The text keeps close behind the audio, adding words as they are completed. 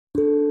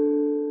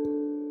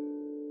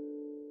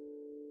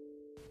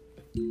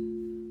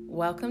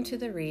Welcome to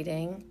the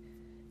reading,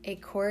 A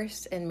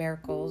Course in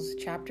Miracles,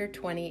 Chapter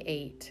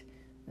 28,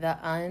 The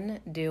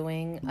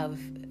Undoing of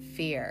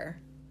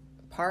Fear,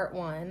 Part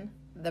 1,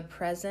 The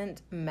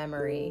Present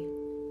Memory.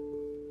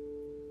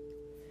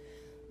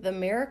 The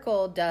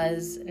miracle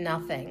does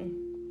nothing.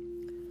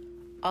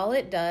 All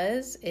it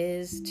does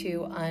is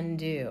to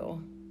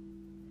undo,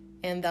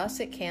 and thus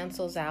it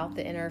cancels out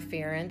the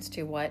interference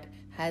to what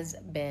has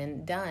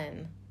been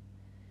done.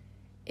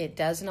 It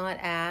does not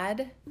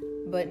add,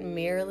 but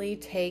merely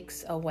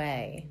takes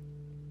away.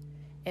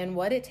 And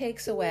what it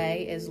takes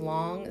away is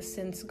long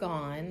since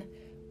gone,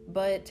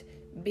 but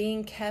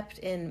being kept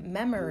in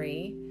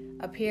memory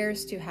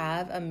appears to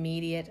have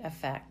immediate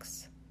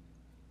effects.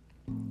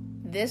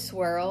 This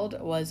world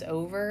was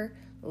over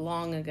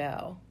long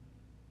ago.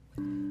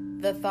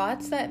 The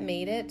thoughts that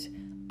made it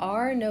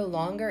are no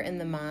longer in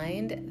the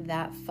mind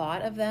that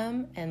thought of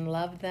them and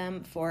loved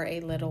them for a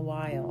little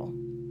while.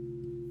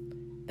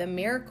 The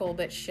miracle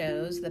but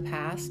shows the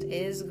past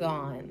is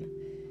gone,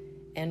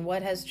 and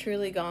what has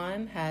truly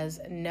gone has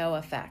no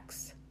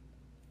effects.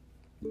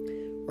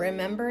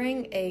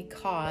 Remembering a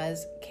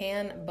cause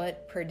can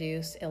but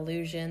produce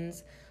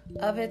illusions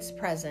of its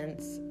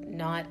presence,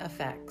 not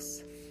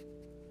effects.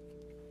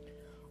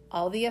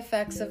 All the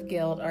effects of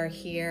guilt are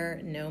here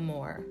no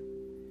more,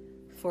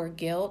 for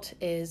guilt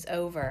is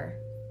over.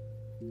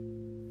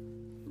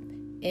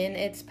 In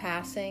its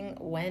passing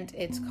went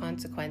its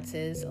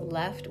consequences,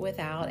 left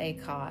without a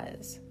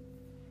cause.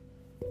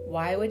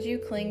 Why would you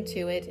cling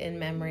to it in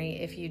memory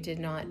if you did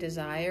not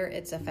desire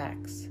its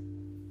effects?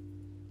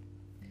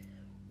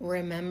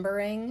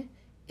 Remembering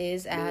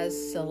is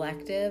as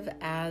selective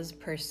as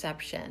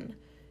perception,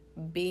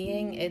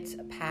 being its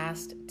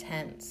past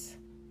tense.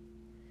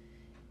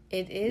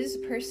 It is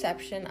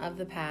perception of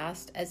the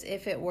past as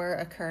if it were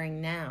occurring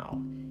now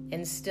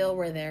and still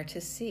were there to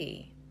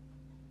see.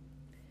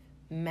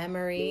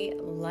 Memory,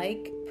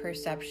 like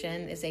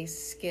perception, is a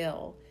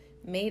skill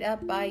made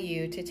up by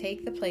you to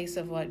take the place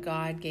of what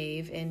God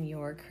gave in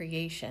your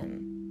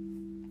creation.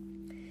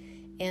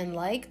 And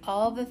like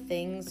all the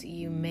things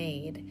you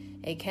made,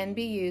 it can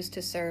be used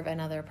to serve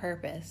another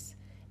purpose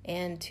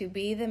and to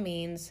be the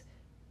means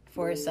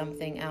for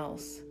something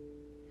else.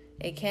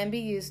 It can be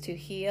used to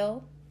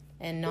heal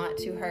and not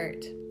to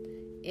hurt,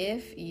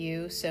 if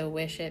you so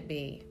wish it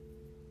be.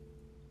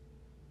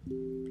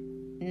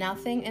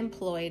 Nothing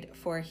employed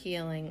for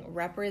healing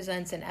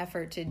represents an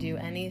effort to do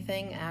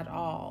anything at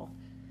all.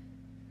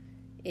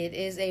 It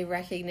is a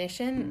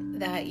recognition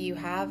that you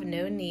have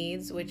no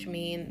needs, which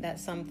mean that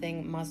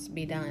something must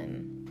be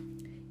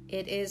done.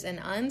 It is an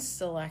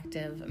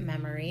unselective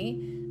memory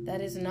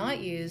that is not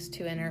used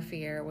to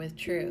interfere with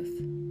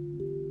truth.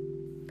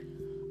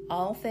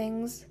 All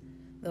things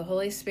the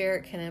Holy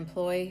Spirit can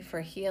employ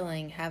for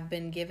healing have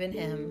been given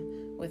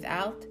him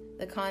without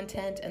the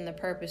content and the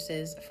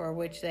purposes for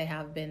which they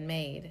have been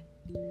made.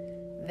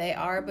 They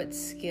are but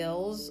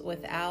skills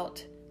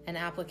without an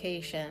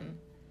application.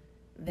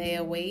 They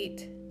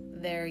await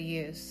their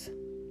use.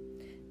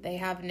 They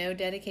have no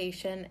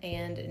dedication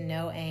and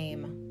no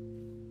aim.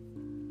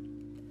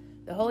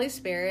 The Holy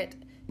Spirit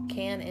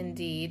can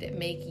indeed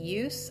make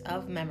use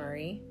of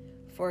memory,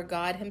 for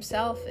God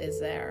himself is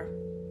there.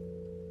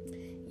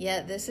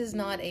 Yet this is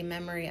not a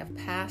memory of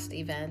past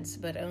events,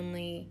 but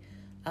only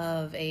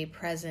of a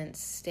present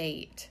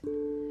state.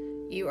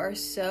 You are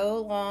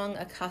so long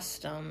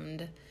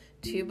accustomed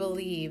to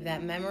believe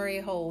that memory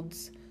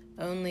holds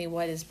only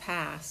what is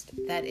past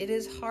that it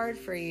is hard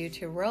for you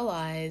to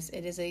realize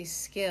it is a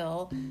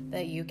skill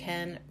that you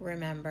can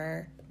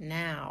remember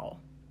now.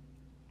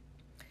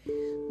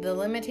 The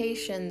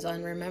limitations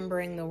on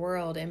remembering the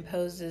world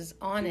imposes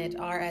on it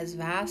are as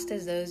vast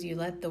as those you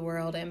let the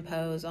world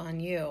impose on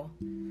you.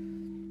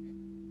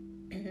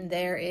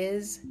 There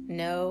is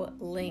no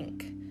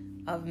link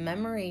of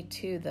memory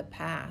to the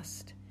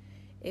past.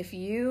 If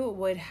you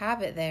would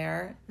have it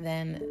there,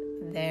 then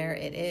there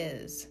it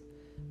is.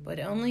 But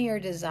only your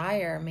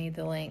desire made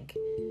the link,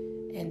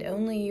 and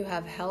only you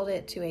have held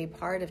it to a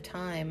part of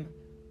time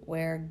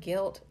where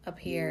guilt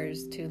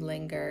appears to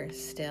linger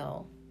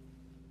still.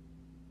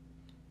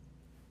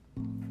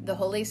 The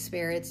Holy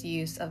Spirit's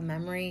use of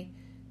memory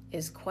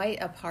is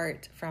quite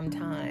apart from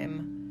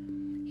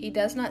time. He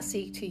does not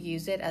seek to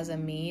use it as a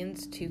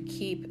means to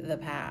keep the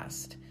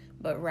past,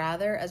 but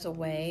rather as a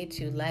way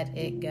to let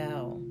it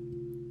go.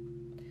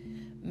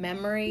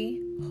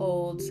 Memory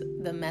holds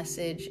the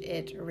message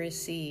it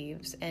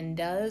receives and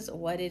does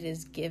what it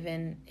is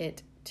given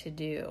it to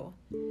do.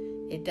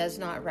 It does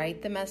not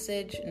write the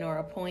message nor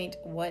appoint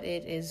what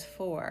it is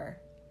for.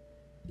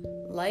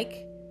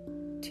 Like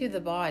to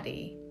the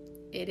body,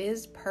 it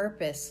is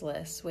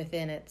purposeless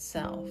within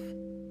itself.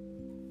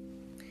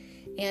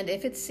 And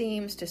if it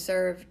seems to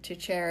serve to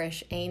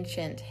cherish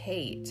ancient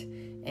hate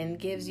and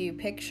gives you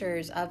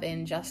pictures of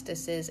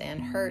injustices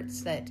and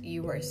hurts that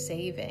you were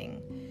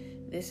saving,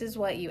 this is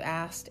what you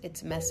asked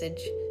its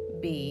message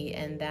be,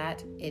 and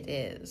that it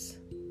is.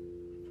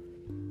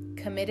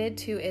 Committed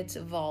to its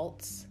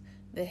vaults,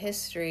 the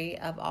history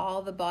of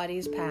all the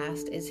bodies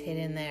past is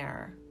hidden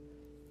there.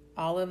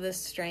 all of the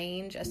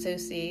strange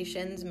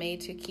associations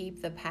made to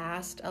keep the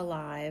past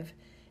alive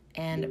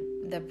and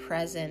the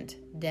present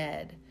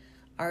dead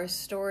are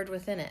stored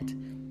within it,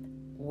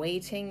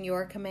 waiting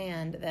your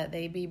command that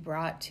they be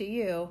brought to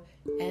you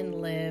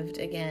and lived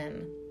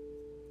again.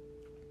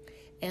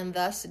 And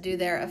thus do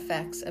their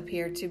effects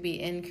appear to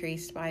be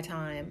increased by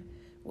time,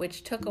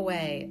 which took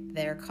away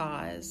their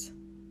cause.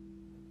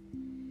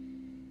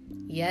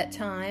 Yet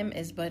time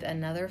is but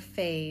another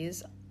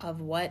phase of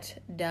what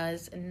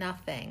does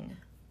nothing.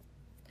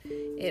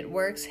 It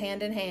works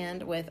hand in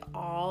hand with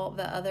all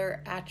the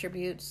other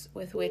attributes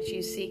with which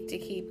you seek to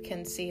keep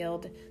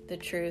concealed the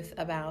truth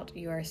about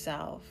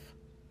yourself.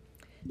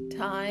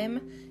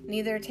 Time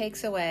neither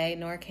takes away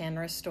nor can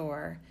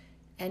restore,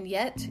 and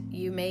yet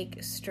you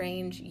make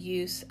strange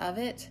use of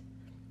it,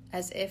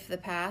 as if the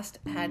past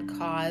had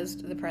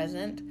caused the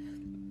present,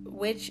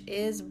 which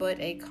is but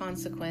a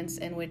consequence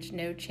in which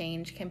no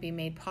change can be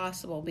made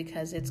possible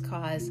because its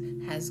cause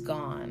has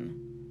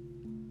gone.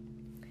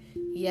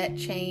 Yet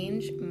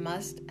change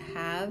must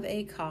have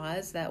a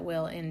cause that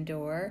will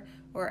endure,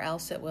 or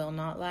else it will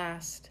not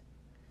last.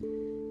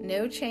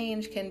 No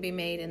change can be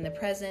made in the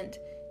present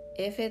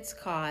if its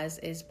cause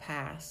is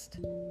past.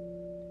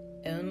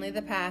 Only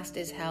the past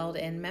is held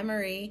in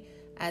memory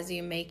as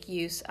you make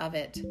use of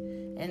it,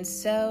 and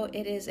so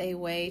it is a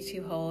way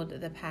to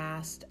hold the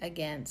past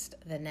against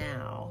the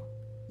now.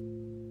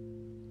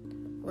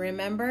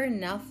 Remember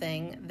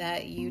nothing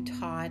that you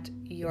taught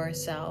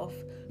yourself,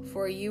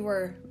 for you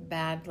were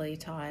badly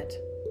taught.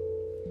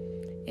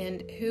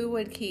 And who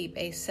would keep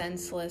a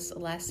senseless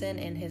lesson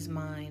in his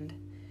mind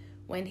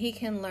when he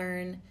can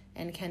learn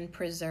and can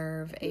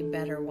preserve a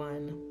better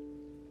one?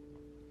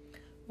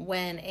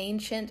 When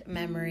ancient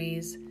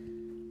memories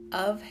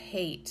of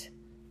hate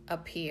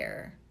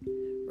appear,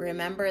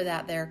 remember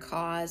that their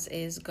cause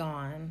is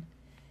gone,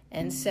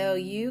 and so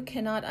you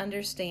cannot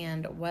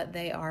understand what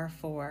they are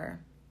for.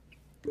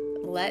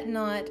 Let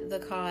not the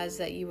cause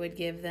that you would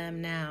give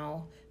them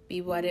now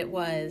be what it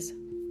was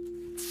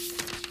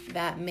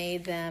that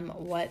made them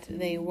what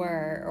they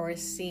were or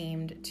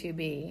seemed to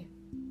be.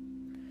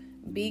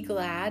 Be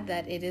glad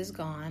that it is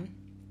gone,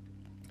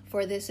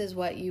 for this is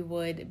what you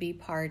would be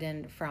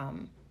pardoned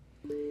from.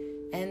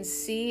 And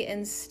see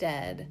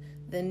instead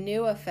the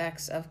new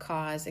effects of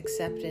cause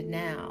accepted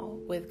now,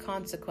 with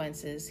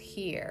consequences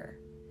here.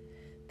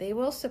 They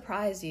will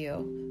surprise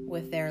you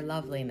with their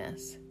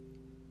loveliness.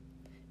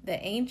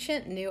 The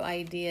ancient new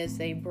ideas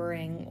they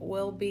bring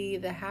will be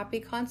the happy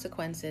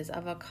consequences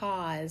of a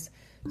cause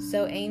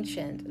so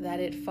ancient that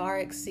it far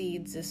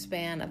exceeds the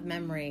span of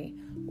memory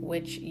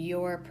which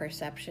your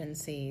perception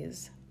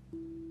sees.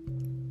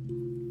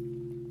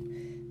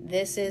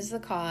 This is the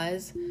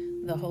cause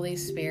the Holy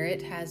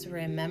Spirit has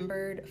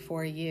remembered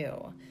for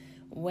you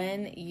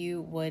when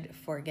you would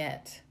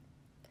forget.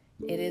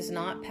 It is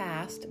not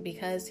past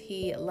because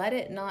he let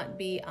it not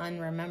be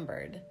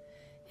unremembered.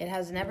 It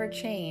has never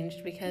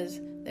changed because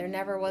there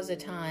never was a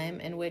time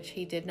in which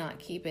he did not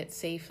keep it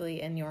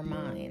safely in your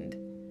mind.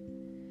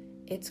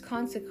 Its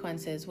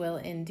consequences will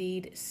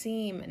indeed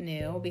seem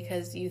new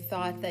because you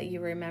thought that you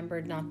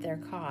remembered not their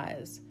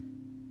cause.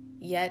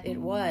 Yet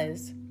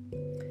was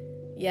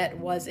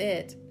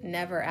it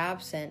never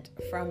absent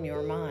from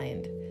your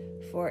mind,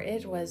 for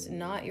it was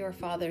not your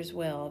Father's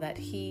will that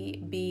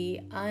he be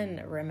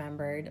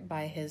unremembered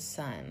by his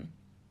Son.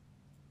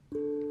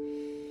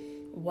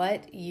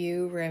 What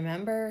you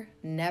remember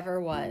never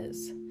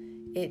was.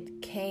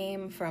 It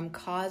came from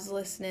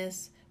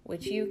causelessness,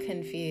 which you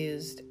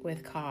confused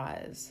with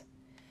cause.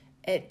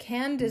 It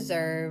can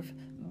deserve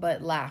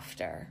but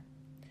laughter.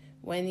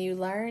 When you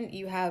learn,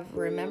 you have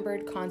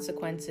remembered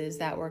consequences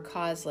that were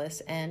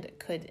causeless and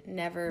could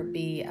never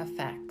be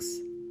effects.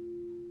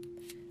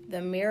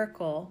 The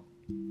miracle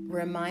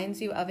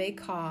reminds you of a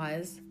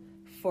cause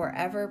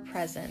forever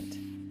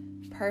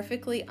present,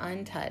 perfectly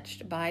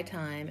untouched by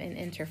time and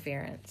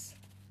interference,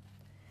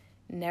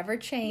 never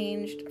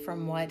changed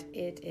from what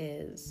it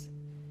is,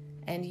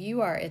 and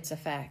you are its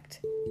effect,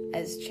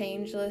 as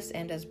changeless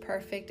and as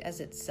perfect as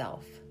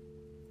itself.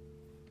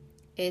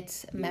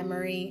 Its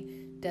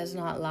memory does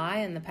not lie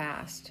in the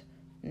past,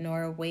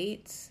 nor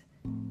awaits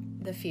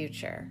the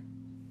future.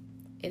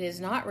 It is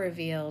not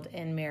revealed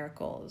in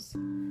miracles.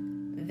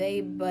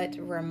 They but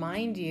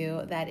remind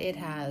you that it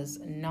has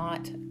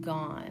not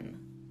gone.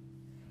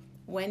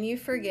 When you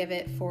forgive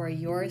it for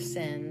your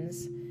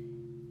sins,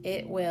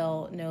 it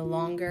will no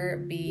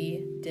longer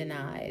be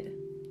denied.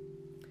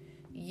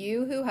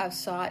 You who have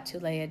sought to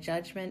lay a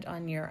judgment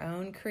on your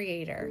own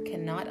Creator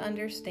cannot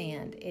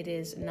understand it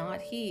is not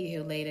He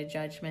who laid a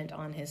judgment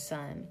on His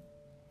Son.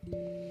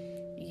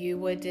 You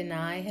would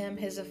deny Him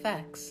His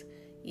effects,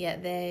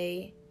 yet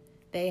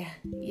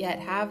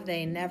have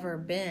they never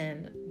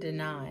been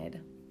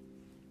denied.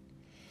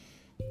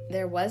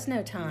 There was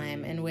no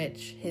time in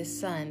which His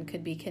Son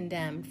could be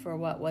condemned for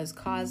what was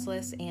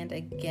causeless and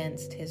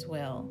against His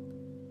will.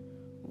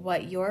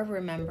 What your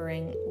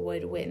remembering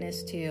would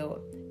witness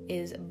to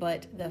is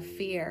but the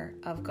fear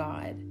of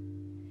God.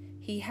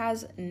 He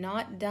has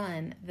not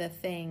done the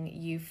thing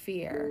you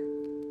fear.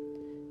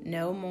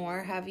 no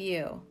more have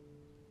you.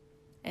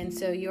 And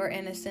so your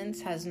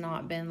innocence has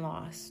not been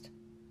lost.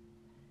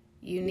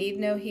 You need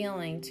no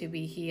healing to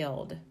be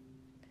healed.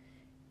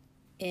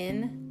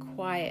 In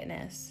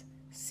quietness,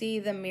 see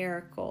the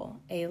miracle,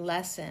 a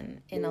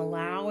lesson in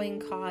allowing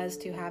cause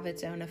to have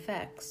its own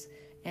effects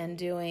and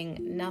doing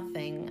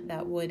nothing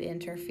that would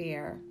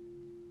interfere.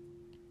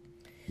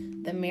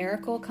 The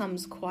miracle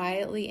comes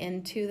quietly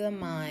into the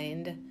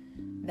mind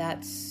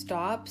that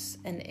stops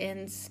an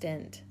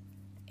instant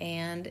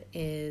and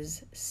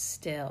is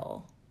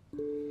still.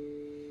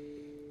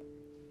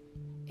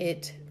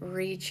 It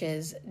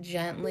reaches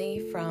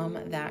gently from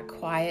that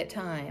quiet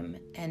time,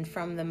 and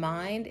from the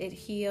mind it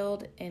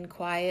healed in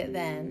quiet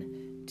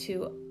then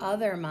to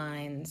other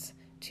minds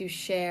to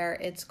share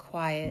its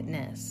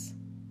quietness.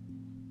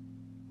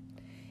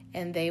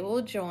 And they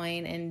will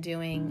join in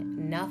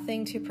doing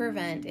nothing to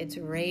prevent its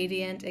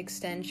radiant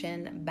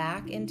extension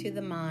back into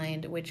the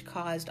mind which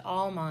caused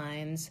all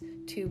minds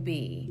to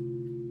be.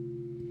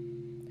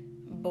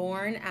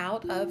 Born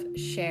out of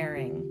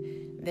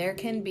sharing, there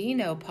can be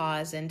no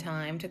pause in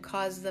time to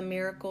cause the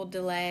miracle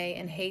delay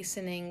in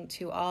hastening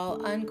to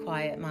all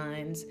unquiet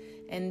minds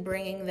and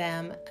bringing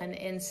them an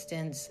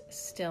instant's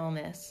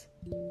stillness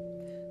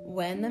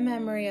when the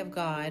memory of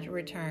God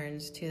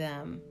returns to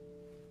them.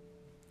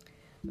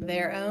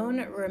 Their own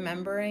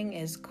remembering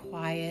is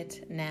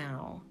quiet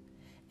now,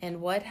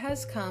 and what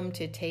has come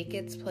to take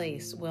its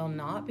place will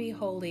not be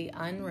wholly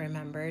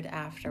unremembered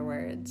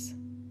afterwards.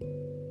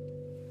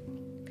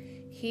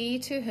 He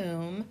to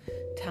whom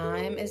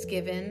time is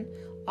given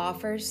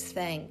offers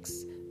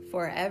thanks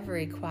for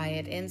every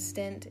quiet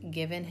instant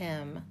given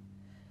him,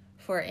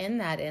 for in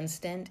that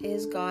instant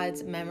is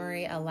God's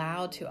memory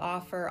allowed to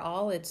offer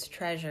all its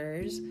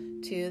treasures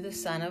to the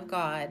Son of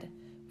God,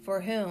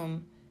 for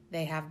whom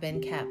they have been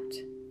kept.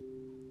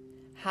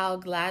 How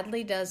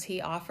gladly does he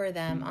offer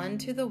them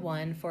unto the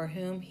one for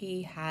whom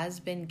he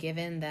has been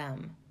given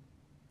them.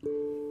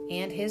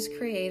 And his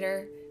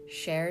Creator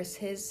shares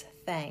his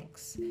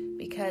thanks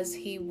because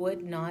he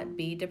would not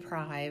be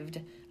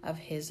deprived of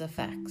his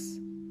effects.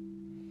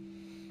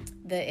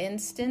 The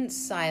instant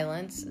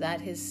silence that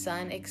his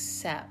Son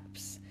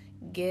accepts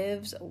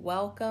gives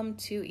welcome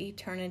to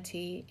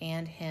eternity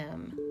and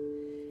him,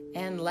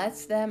 and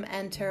lets them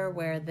enter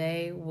where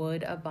they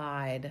would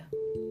abide.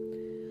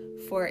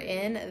 For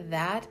in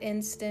that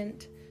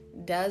instant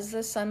does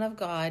the Son of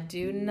God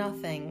do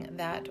nothing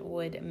that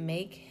would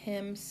make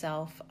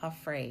himself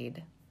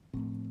afraid.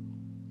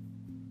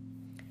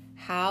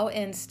 How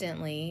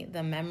instantly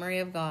the memory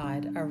of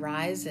God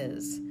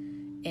arises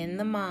in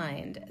the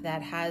mind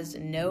that has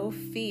no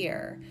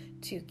fear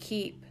to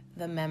keep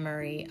the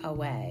memory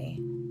away.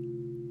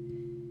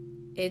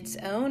 Its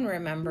own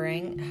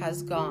remembering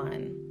has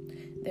gone.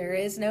 There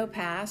is no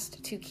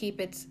past to keep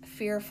its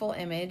fearful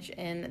image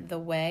in the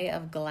way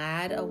of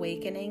glad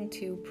awakening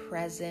to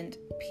present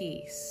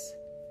peace.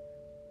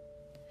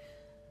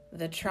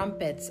 The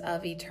trumpets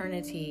of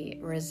eternity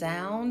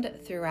resound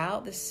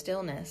throughout the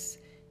stillness,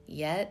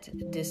 yet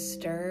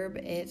disturb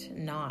it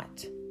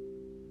not.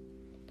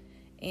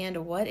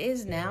 And what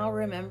is now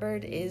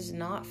remembered is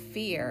not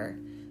fear,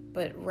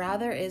 but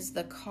rather is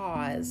the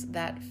cause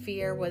that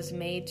fear was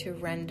made to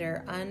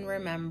render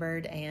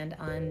unremembered and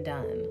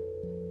undone.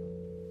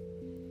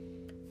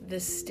 The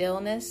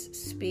stillness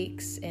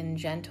speaks in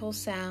gentle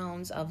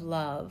sounds of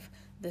love.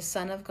 The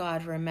Son of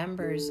God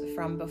remembers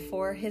from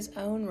before his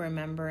own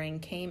remembering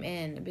came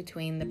in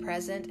between the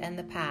present and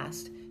the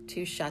past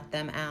to shut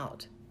them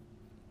out.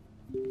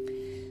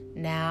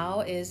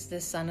 Now is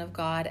the Son of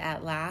God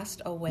at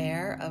last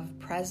aware of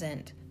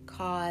present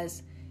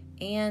cause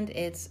and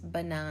its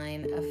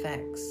benign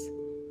effects.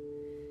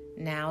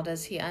 Now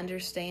does he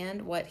understand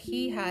what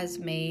he has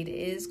made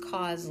is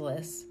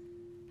causeless,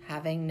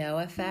 having no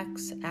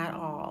effects at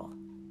all.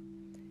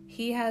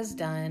 He has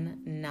done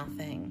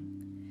nothing.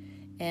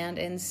 And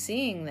in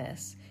seeing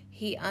this,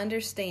 he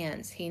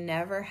understands he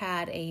never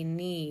had a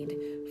need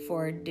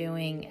for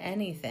doing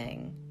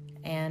anything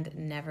and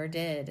never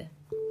did.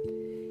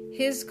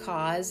 His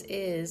cause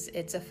is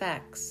its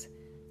effects.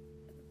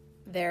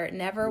 There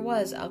never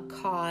was a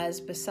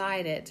cause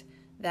beside it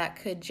that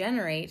could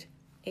generate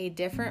a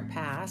different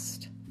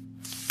past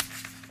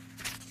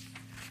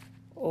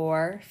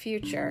or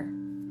future.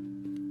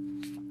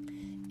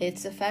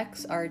 Its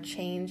effects are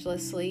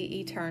changelessly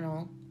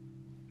eternal,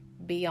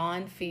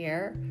 beyond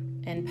fear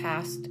and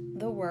past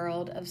the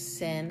world of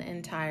sin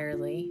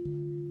entirely.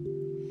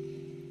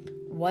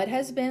 What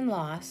has been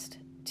lost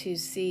to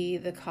see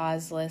the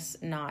causeless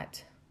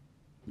not?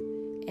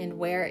 And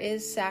where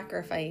is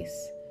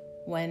sacrifice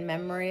when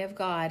memory of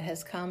God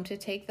has come to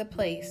take the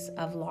place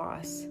of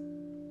loss?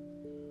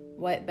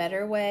 What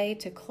better way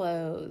to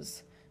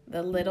close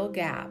the little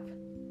gap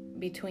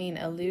between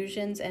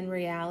illusions and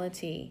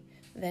reality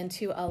than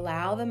to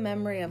allow the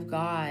memory of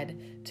God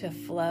to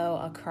flow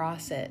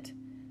across it,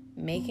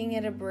 making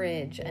it a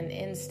bridge an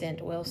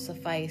instant will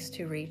suffice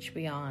to reach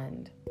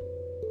beyond.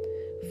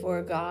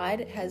 For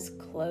God has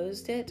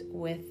closed it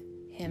with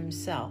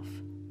himself.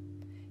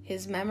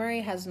 His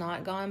memory has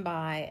not gone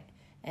by,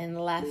 and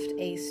left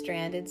a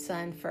stranded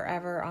son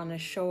forever on a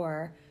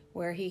shore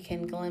where he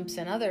can glimpse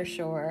another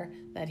shore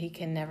that he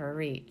can never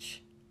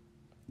reach.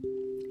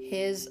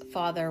 His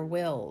Father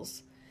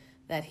wills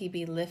that he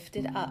be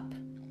lifted up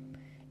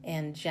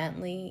and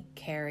gently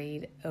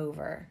carried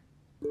over.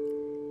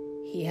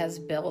 He has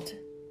built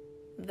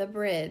the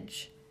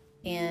bridge,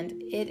 and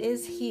it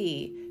is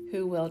he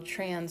who will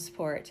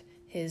transport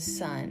his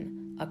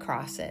son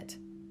across it.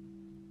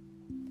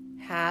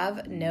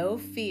 Have no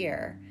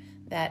fear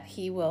that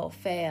he will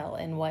fail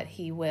in what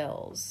he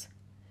wills,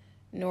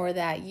 nor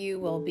that you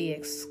will be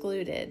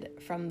excluded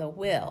from the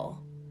will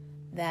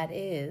that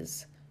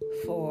is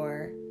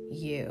for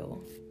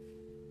you.